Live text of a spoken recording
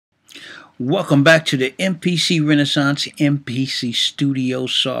Welcome back to the MPC Renaissance MPC Studio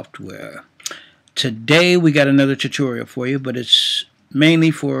Software. Today we got another tutorial for you, but it's mainly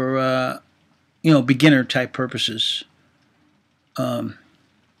for beginner type purposes.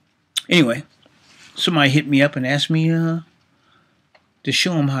 Anyway, somebody hit me up and asked me to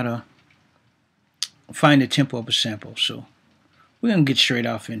show them how to find the tempo of a sample. So we're gonna get straight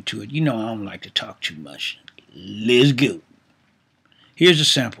off into it. You know I don't like to talk too much. Let's go. Here's a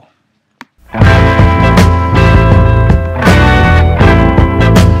sample.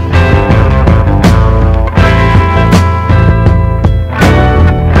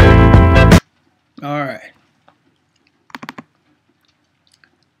 Alright.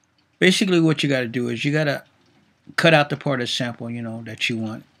 Basically what you got to do is you got to cut out the part of the sample, that you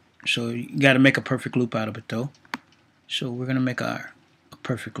want. So you got to make a perfect loop out of it though. So we're going to make a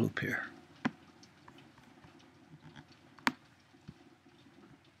perfect loop here.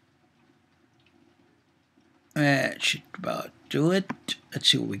 That should about do it. Let's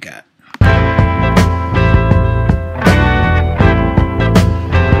see what we got.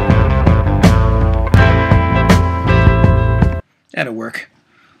 That'll work.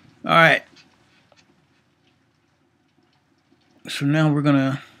 Alright. So now we're going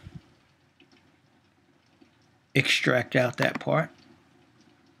to extract out that part.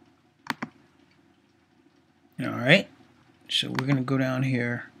 Alright. So we're going to go down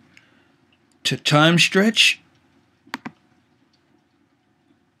here to time stretch.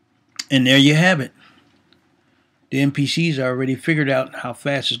 And there you have it. The MPC's already figured out how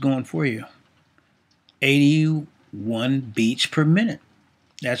fast it's going for you. 81 beats per minute.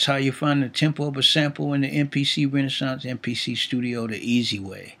 That's how you find the tempo of a sample in the MPC Renaissance MPC Studio the easy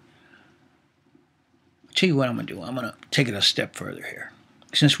way. I'll tell you what I'm going to do. I'm going to take it a step further here.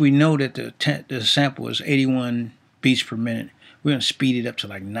 Since we know that the sample is 81 beats per minute, we're going to speed it up to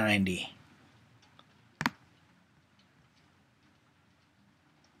like 90.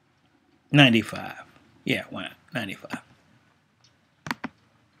 $95. Yeah, why not? 95.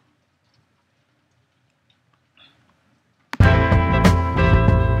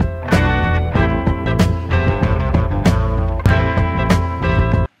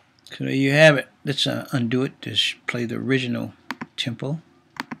 So there you have it. Let's undo it. Just play the original tempo.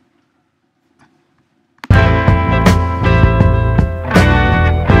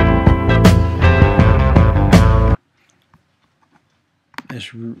 Let's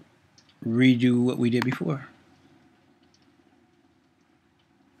redo what we did before.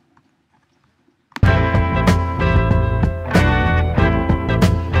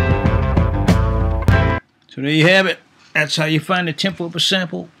 So there you have it. That's how you find the tempo of a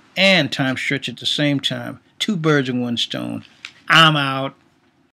sample and time stretch at the same time. Two birds in one stone. I'm out.